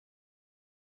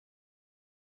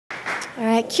All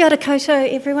right, kia ora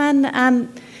koutou, everyone.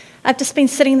 I've just been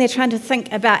sitting there trying to think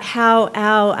about how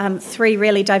our three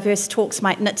really diverse talks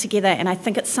might knit together, and I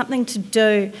think it's something to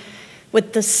do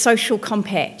with the social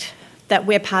compact that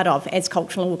we're part of as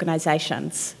cultural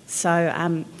organisations.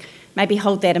 So maybe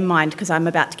hold that in mind, because I'm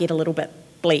about to get a little bit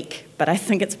bleak, but I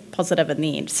think it's positive in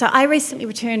the end. So I recently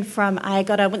returned I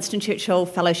got a Winston Churchill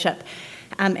Fellowship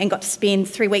and got to spend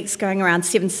 3 weeks going around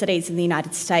 7 cities in the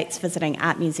United States visiting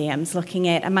art museums, looking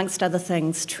at, amongst other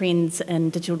things, trends in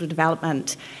digital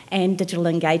development and digital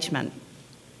engagement.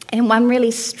 And one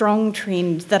really strong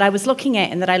trend that I was looking at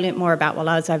and that I learnt more about while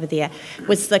I was over there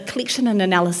was the collection and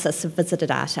analysis of visitor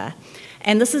data.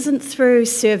 And this isn't through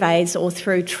surveys or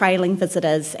through trailing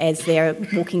visitors as they're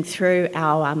walking through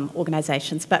our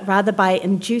organisations, but rather by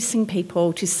inducing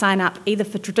people to sign up either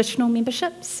for traditional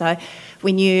memberships, so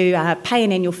when you pay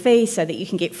an annual fee so that you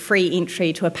can get free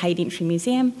entry to a paid entry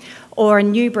museum, or a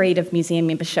new breed of museum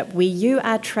membership where you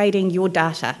are trading your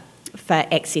data for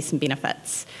access and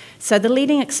benefits. So the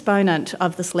leading exponent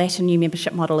of this latter new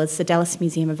membership model is the Dallas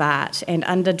Museum of Art, and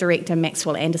under Director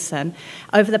Maxwell Anderson,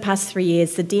 over the past 3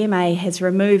 years, the DMA has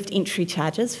removed entry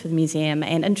charges for the museum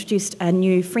and introduced a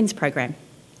new Friends program.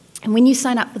 And when you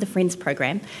sign up for the Friends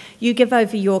program, you give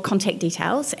over your contact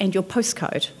details and your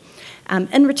postcode.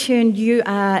 In return, you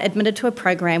are admitted to a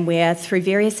program where, through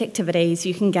various activities,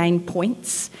 you can gain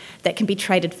points that can be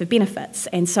traded for benefits.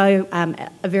 And so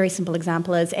a very simple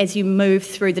example is, as you move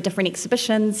through the different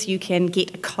exhibitions, you can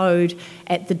get a code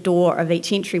at the door of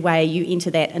each entryway, you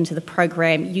enter that into the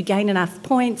program, you gain enough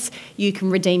points, you can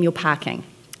redeem your parking.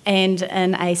 And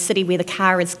in a city where the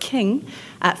car is king,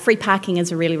 free parking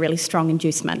is a really, really strong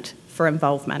inducement for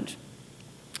involvement.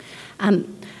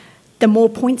 The more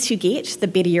points you get, the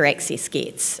better your access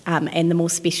gets, and the more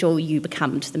special you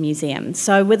become to the museum.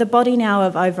 So with a body now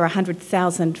of over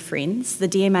 100,000 friends, the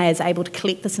DMA is able to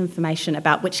collect this information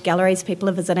about which galleries people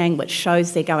are visiting, which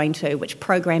shows they're going to, which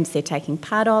programs they're taking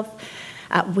part of,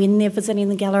 when they're visiting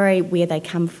the gallery, where they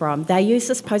come from. They use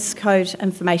this postcode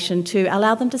information to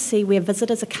allow them to see where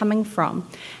visitors are coming from,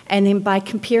 and then by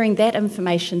comparing that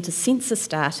information to census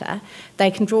data,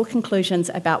 they can draw conclusions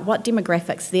about what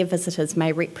demographics their visitors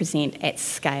may represent at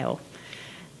scale.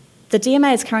 The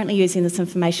DMA is currently using this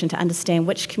information to understand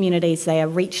which communities they are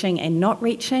reaching and not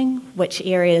reaching, which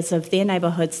areas of their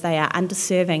neighbourhoods they are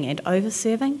underserving and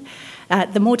overserving.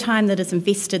 The more time that is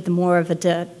invested, the more of a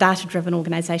data-driven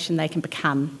organisation they can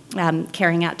become,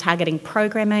 carrying out targeting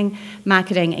programming,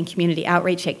 marketing and community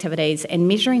outreach activities, and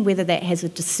measuring whether that has a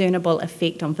discernible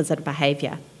effect on visitor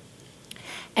behaviour.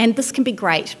 And this can be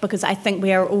great, because I think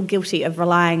we are all guilty of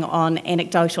relying on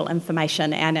anecdotal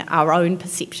information and our own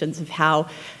perceptions of how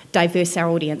diverse our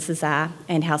audiences are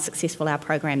and how successful our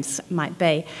programs might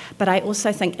be. But I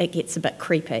also think it gets a bit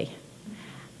creepy,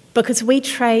 because we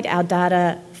trade our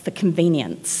data for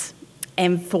convenience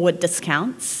and for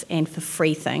discounts and for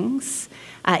free things.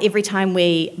 Every time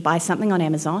we buy something on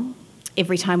Amazon,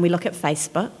 every time we look at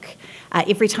Facebook,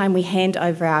 every time we hand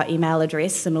over our email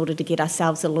address in order to get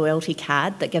ourselves a loyalty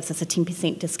card that gives us a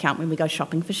 10% discount when we go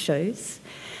shopping for shoes.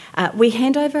 We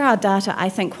hand over our data, I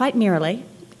think, quite merrily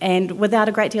and without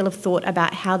a great deal of thought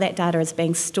about how that data is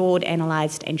being stored,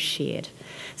 analysed and shared.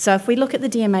 So if we look at the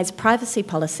DMA's privacy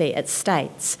policy, it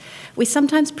states, we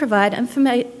sometimes provide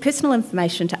personal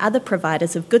information to other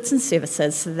providers of goods and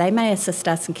services so they may assist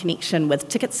us in connection with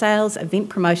ticket sales, event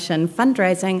promotion,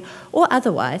 fundraising or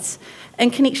otherwise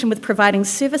in connection with providing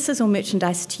services or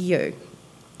merchandise to you.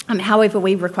 However,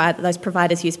 we require that those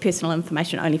providers use personal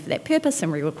information only for that purpose,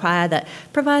 and we require that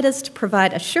providers to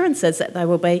provide assurances that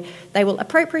they will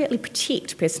appropriately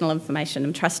protect personal information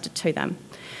entrusted to them.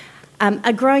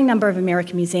 A growing number of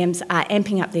American museums are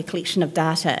amping up their collection of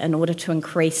data in order to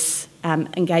increase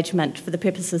engagement for the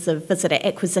purposes of visitor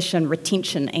acquisition,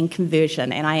 retention and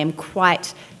conversion, and I am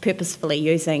quite purposefully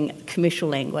using commercial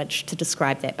language to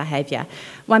describe that behaviour.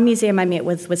 One museum I met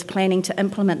with was planning to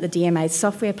implement the DMA's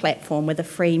software platform with a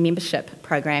free membership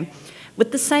program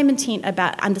with the same intent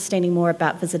about understanding more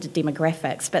about visitor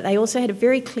demographics, but they also had a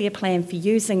very clear plan for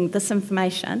using this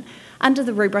information under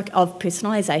the rubric of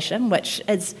personalisation, which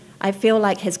is, I feel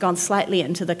like, has gone slightly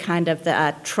into the kind of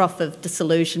the trough of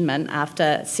disillusionment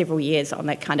after several years on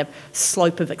that kind of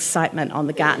slope of excitement on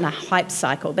the Gartner hype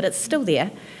cycle, but it's still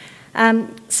there.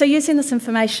 So using this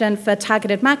information for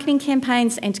targeted marketing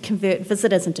campaigns and to convert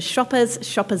visitors into shoppers,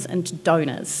 shoppers into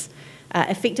donors,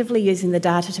 effectively using the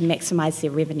data to maximise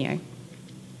their revenue.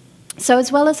 So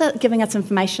as well as giving us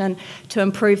information to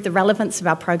improve the relevance of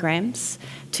our programs,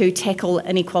 to tackle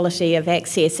inequality of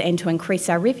access and to increase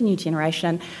our revenue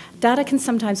generation, data can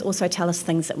sometimes also tell us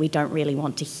things that we don't really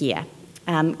want to hear.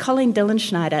 Colleen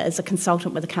Dillenschneider is a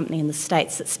consultant with a company in the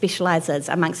States that specialises,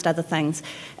 amongst other things,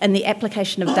 in the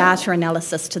application of data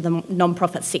analysis to the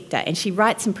non-profit sector, and she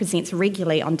writes and presents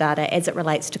regularly on data as it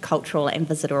relates to cultural and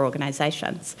visitor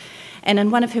organisations. And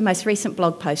in one of her most recent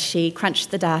blog posts, she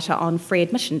crunched the data on free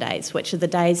admission days, which are the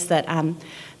days that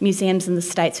museums in the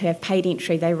States who have paid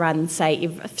entry, they run, say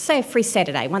a free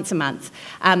Saturday once a month,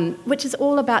 which is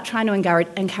all about trying to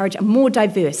encourage a more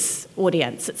diverse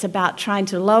audience. It's about trying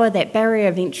to lower that barrier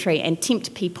of entry and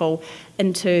tempt people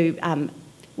into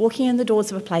walking in the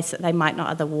doors of a place that they might not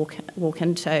otherwise walk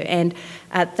into. And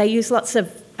they use lots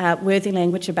of worthy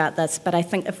language about this, but I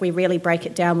think if we really break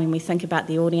it down, when we think about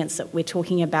the audience that we're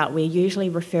talking about, we're usually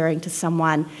referring to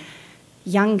someone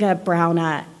younger,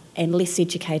 browner, and less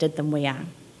educated than we are.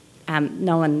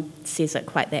 No one says it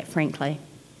quite that frankly.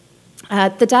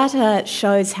 The data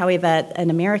shows, however,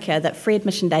 in America that free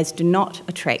admission days do not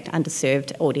attract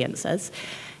underserved audiences,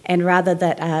 and rather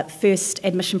that first,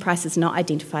 admission price is not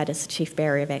identified as the chief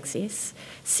barrier of access.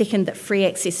 Second, that free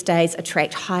access days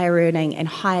attract higher earning and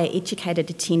higher educated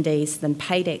attendees than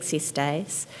paid access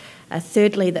days.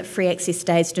 Thirdly, that free access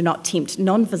days do not tempt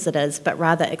non-visitors, but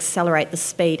rather accelerate the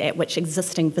speed at which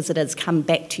existing visitors come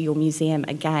back to your museum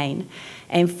again.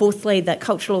 And fourthly, that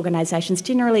cultural organisations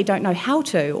generally don't know how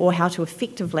to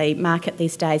effectively market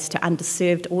these days to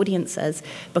underserved audiences,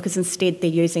 because instead they're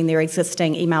using their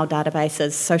existing email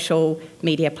databases, social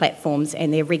media platforms,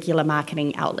 and their regular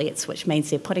marketing outlets, which means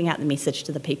they're putting out the message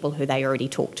to the people who they already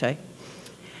talk to.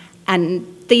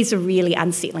 And these are really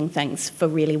unsettling things for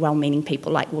really well-meaning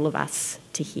people like all of us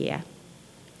to hear.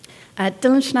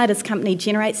 Dillenschneider's company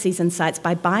generates these insights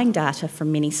by buying data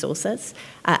from many sources,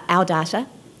 our data,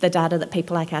 the data that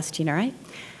people like us generate.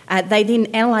 They then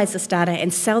analyse this data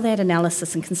and sell that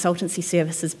analysis and consultancy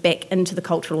services back into the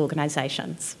cultural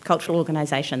organisations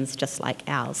just like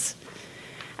ours.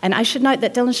 And I should note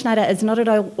that Dillenschneider is not at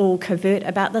all covert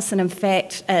about this, and in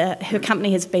fact, her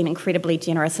company has been incredibly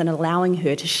generous in allowing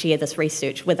her to share this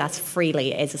research with us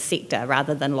freely as a sector,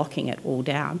 rather than locking it all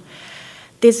down.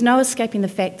 There's no escaping the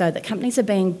fact, though, that companies are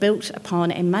being built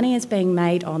upon and money is being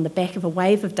made on the back of a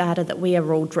wave of data that we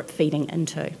are all drip-feeding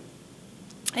into.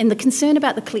 And the concern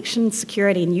about the collection,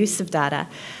 security and use of data,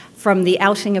 from the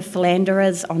outing of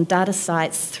philanderers on data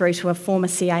sites through to a former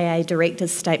CIA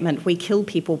director's statement, "We kill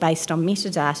people based on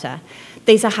metadata,"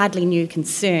 these are hardly new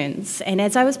concerns. And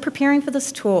as I was preparing for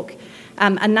this talk,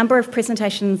 a number of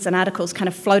presentations and articles kind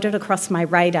of floated across my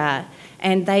radar,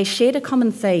 and they shared a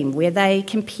common theme where they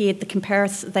compared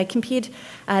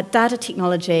data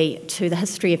technology to the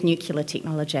history of nuclear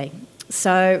technology.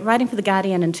 So, writing for The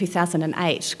Guardian in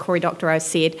 2008, Cory Doctorow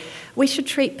said, "We should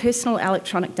treat personal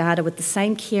electronic data with the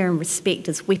same care and respect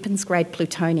as weapons-grade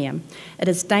plutonium. It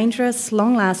is dangerous,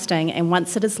 long-lasting, and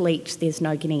once it is leaked, there's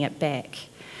no getting it back."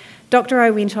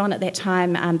 Doctorow went on at that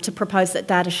time to propose that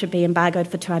data should be embargoed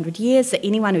for 200 years, that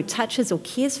anyone who touches or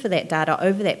cares for that data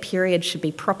over that period should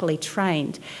be properly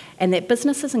trained, and that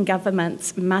businesses and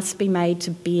governments must be made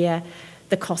to bear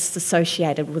the costs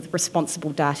associated with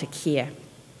responsible data care.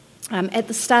 At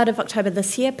the start of October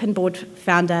this year, Pinboard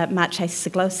founder Maciej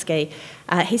Siglowski,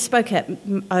 he spoke at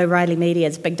O'Reilly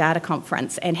Media's Big Data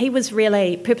conference, and he was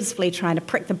really purposefully trying to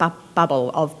prick the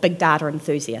bubble of big data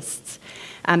enthusiasts.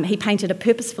 He painted a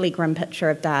purposefully grim picture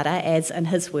of data as, in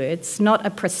his words, not a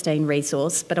pristine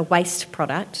resource, but a waste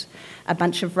product, a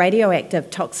bunch of radioactive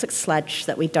toxic sludge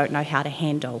that we don't know how to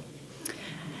handle.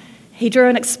 He drew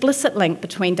an explicit link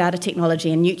between data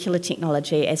technology and nuclear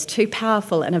technology as two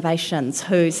powerful innovations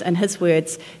whose, in his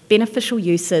words, beneficial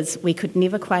uses we could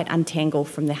never quite untangle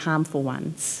from the harmful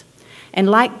ones. And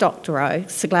like Doctorow,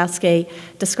 Siglowski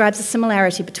describes a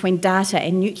similarity between data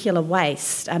and nuclear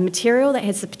waste, a material that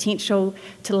has the potential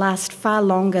to last far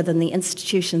longer than the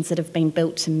institutions that have been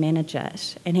built to manage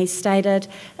it. And he stated,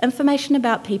 "Information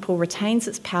about people retains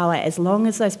its power as long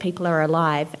as those people are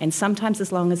alive, and sometimes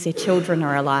as long as their children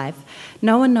are alive.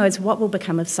 No one knows what will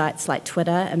become of sites like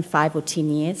Twitter in 5 or 10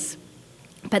 years,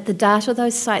 but the data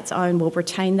those sites own will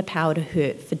retain the power to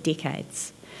hurt for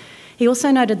decades." He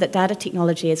also noted that data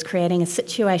technology is creating a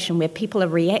situation where people are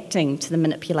reacting to the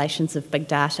manipulations of big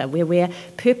data, where we're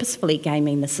purposefully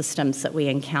gaming the systems that we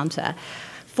encounter,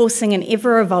 forcing an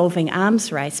ever-evolving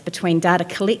arms race between data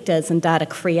collectors and data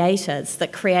creators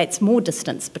that creates more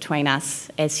distance between us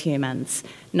as humans,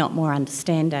 not more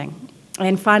understanding.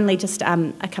 And finally, just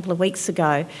a couple of weeks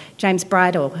ago, James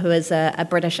Bridle, who is a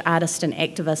British artist and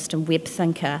activist and web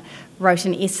thinker, wrote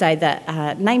an essay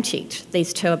that name-checked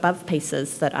these two above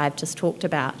pieces that I've just talked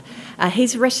about.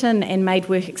 He's written and made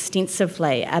work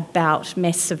extensively about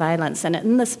mass surveillance, and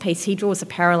in this piece he draws a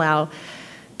parallel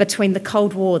between the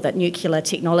Cold War that nuclear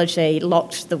technology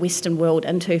locked the Western world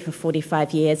into for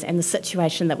 45 years and the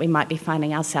situation that we might be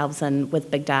finding ourselves in with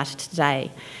big data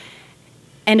today.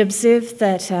 And observe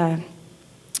that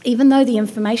even though the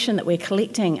information that we're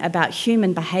collecting about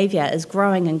human behaviour is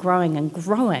growing and growing and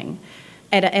growing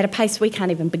at a pace we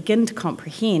can't even begin to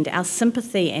comprehend, our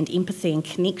sympathy and empathy and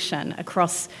connection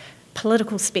across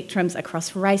political spectrums,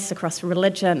 across race, across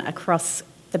religion, across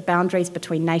the boundaries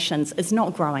between nations is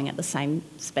not growing at the same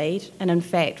speed. And in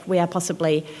fact, we are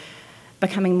possibly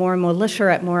becoming more and more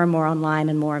literate, more and more online,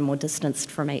 and more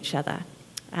distanced from each other.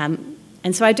 And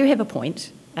so I do have a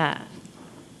point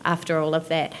after all of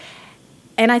that.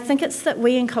 And I think it's that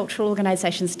we in cultural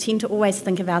organisations tend to always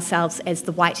think of ourselves as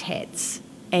the white hats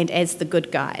and as the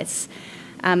good guys.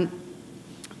 And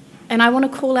I want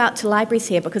to call out to libraries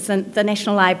here because the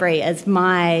National Library is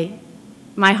my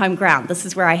home ground. This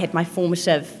is where I had my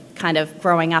formative kind of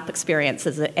growing up experience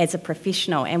as a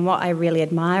professional. And what I really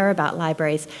admire about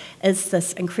libraries is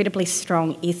this incredibly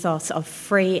strong ethos of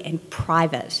free and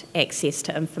private access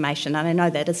to information. And I know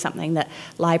that is something that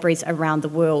libraries around the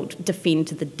world defend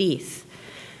to the death.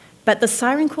 But the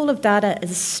siren call of data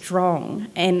is strong,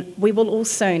 and we will all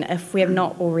soon, if we have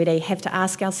not already, have to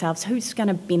ask ourselves who's going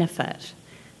to benefit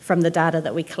from the data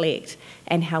that we collect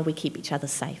and how we keep each other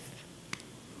safe.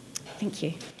 Thank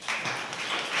you.